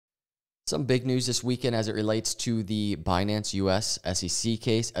Some big news this weekend as it relates to the Binance US SEC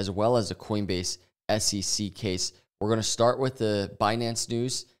case, as well as the Coinbase SEC case. We're going to start with the Binance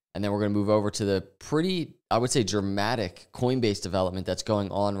news, and then we're going to move over to the pretty, I would say, dramatic Coinbase development that's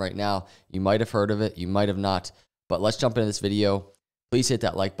going on right now. You might have heard of it, you might have not, but let's jump into this video. Please hit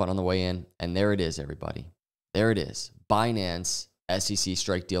that like button on the way in, and there it is, everybody. There it is. Binance SEC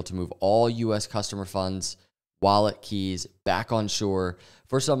strike deal to move all US customer funds, wallet keys back onshore.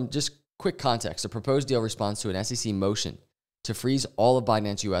 For some just quick context, the proposed deal responds to an SEC motion to freeze all of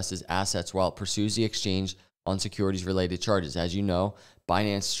Binance US's assets while it pursues the exchange on securities-related charges. As you know,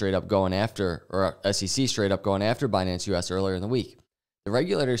 Binance straight up going after, or SEC straight up going after Binance US earlier in the week. The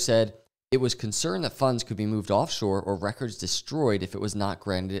regulator said it was concerned that funds could be moved offshore or records destroyed if it was not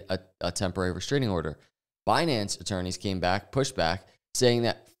granted a temporary restraining order. Binance attorneys pushed back, saying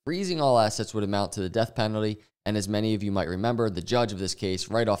that freezing all assets would amount to the death penalty. And as many of you might remember, the judge of this case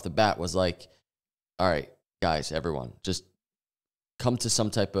right off the bat was like, all right, guys, everyone, just come to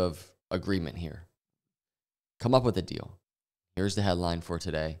some type of agreement here. Come up with a deal. Here's the headline for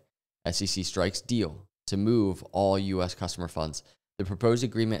today. SEC strikes deal to move all U.S. customer funds. The proposed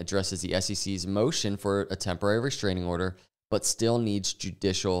agreement addresses the SEC's motion for a temporary restraining order, but still needs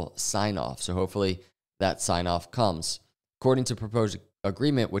judicial sign-off. So hopefully that sign-off comes. According to proposed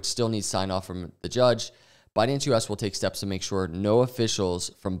agreement, which still needs sign-off from the judge, Binance US will take steps to make sure no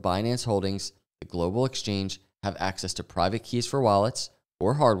officials from Binance Holdings, the global exchange, have access to private keys for wallets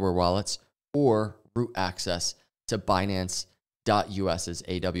or hardware wallets or root access to Binance.US's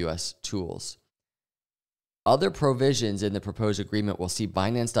AWS tools. Other provisions in the proposed agreement will see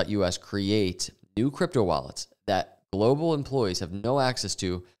Binance.US create new crypto wallets that global employees have no access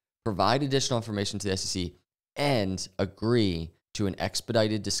to, provide additional information to the SEC, and agree to an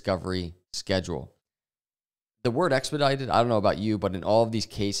expedited discovery schedule. The word expedited, I don't know about you, but in all of these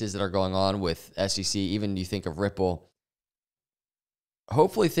cases that are going on with SEC, even you think of Ripple,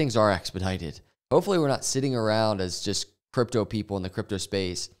 hopefully things are expedited. Hopefully we're not sitting around as just crypto people in the crypto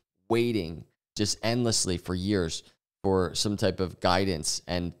space waiting just endlessly for years for some type of guidance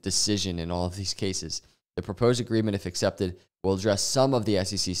and decision in all of these cases. The proposed agreement, if accepted, will address some of the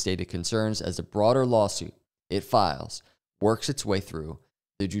SEC stated concerns as the broader lawsuit it files works its way through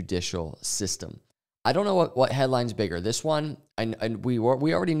the judicial system. I don't know what headline's bigger. This one, and we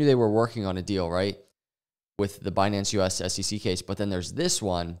already knew they were working on a deal, right, with the Binance US SEC case. But then there's this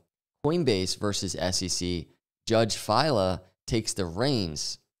one, Coinbase versus SEC. Judge Failla takes the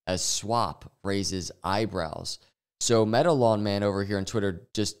reins as swap raises eyebrows. So Meta Lawn Man over here on Twitter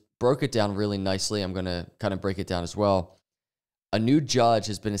just broke it down really nicely. I'm going to kind of break it down as well. A new judge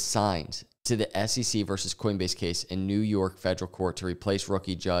has been assigned to the SEC versus Coinbase case in New York federal court to replace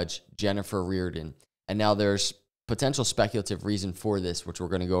rookie Judge Jennifer Rearden. And now there's potential speculative reason for this, which we're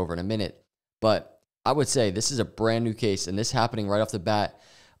going to go over in a minute. But I would say this is a brand new case, and this happening right off the bat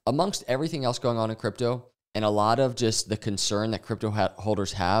amongst everything else going on in crypto and a lot of just the concern that crypto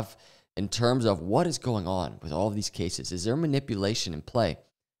holders have in terms of what is going on with all of these cases. Is there manipulation in play?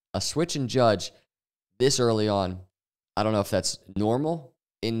 A switch in judge this early on, I don't know if that's normal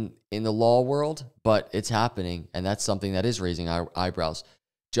in the law world, but it's happening, and that's something that is raising our eyebrows.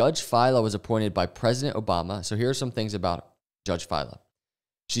 Judge Failla was appointed by President Obama. So here are some things about Judge Failla.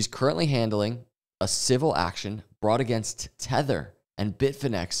 She's currently handling a civil action brought against Tether and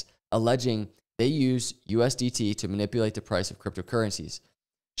Bitfinex, alleging they use USDT to manipulate the price of cryptocurrencies.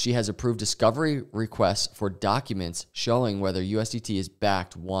 She has approved discovery requests for documents showing whether USDT is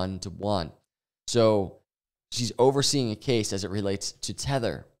backed 1-to-1. So she's overseeing a case as it relates to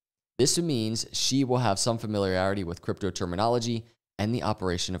Tether. This means she will have some familiarity with crypto terminology and the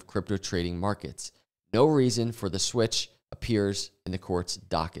operation of crypto trading markets. No reason for the switch appears in the court's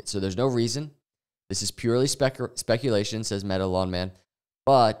docket. So there's no reason. This is purely speculation, says Meta Lawn Man.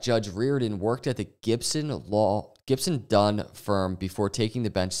 But Judge Rearden worked at the Gibson Dunn firm before taking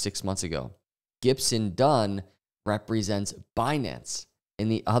the bench 6 months ago. Gibson Dunn represents Binance in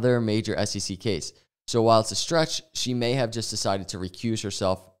the other major SEC case. So while it's a stretch, she may have just decided to recuse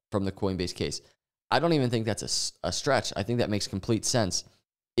herself from the Coinbase case. I don't even think that's a stretch. I think that makes complete sense.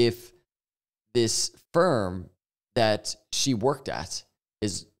 If this firm that she worked at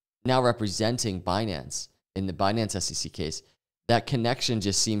is now representing Binance in the Binance SEC case, that connection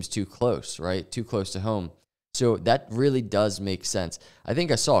just seems too close, right? Too close to home. So that really does make sense. I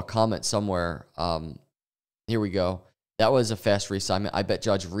think I saw a comment somewhere. Here we go. That was a fast reassignment. I bet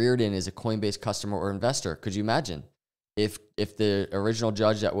Judge Rearden is a Coinbase customer or investor. Could you imagine if the original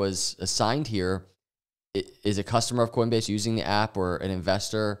judge that was assigned here is a customer of Coinbase using the app, or an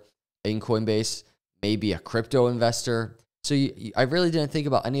investor in Coinbase, maybe a crypto investor? So I really didn't think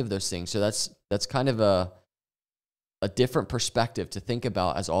about any of those things. So that's kind of a different perspective to think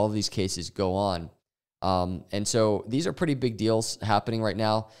about as all of these cases go on. And so these are pretty big deals happening right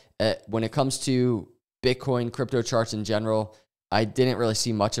now. When it comes to Bitcoin, crypto charts in general, I didn't really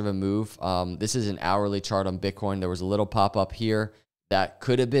see much of a move. This is an hourly chart on Bitcoin. There was a little pop up here that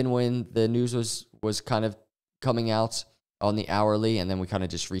could have been when the news was kind of coming out on the hourly, and then we kind of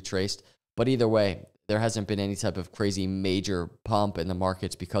just retraced. But either way, there hasn't been any type of crazy major pump in the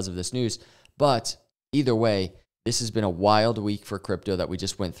markets because of this news. But either way, this has been a wild week for crypto that we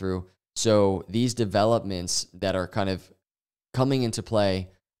just went through. So these developments that are kind of coming into play,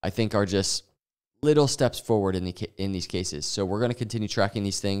 I think, are just little steps forward in these cases. So we're going to continue tracking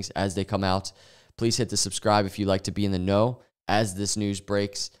these things as they come out. Please hit the subscribe if you'd like to be in the know as this news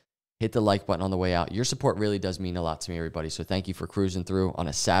breaks. Hit the like button on the way out. Your support really does mean a lot to me, everybody. So thank you for cruising through on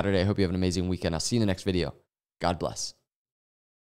a Saturday. I hope you have an amazing weekend. I'll see you in the next video. God bless.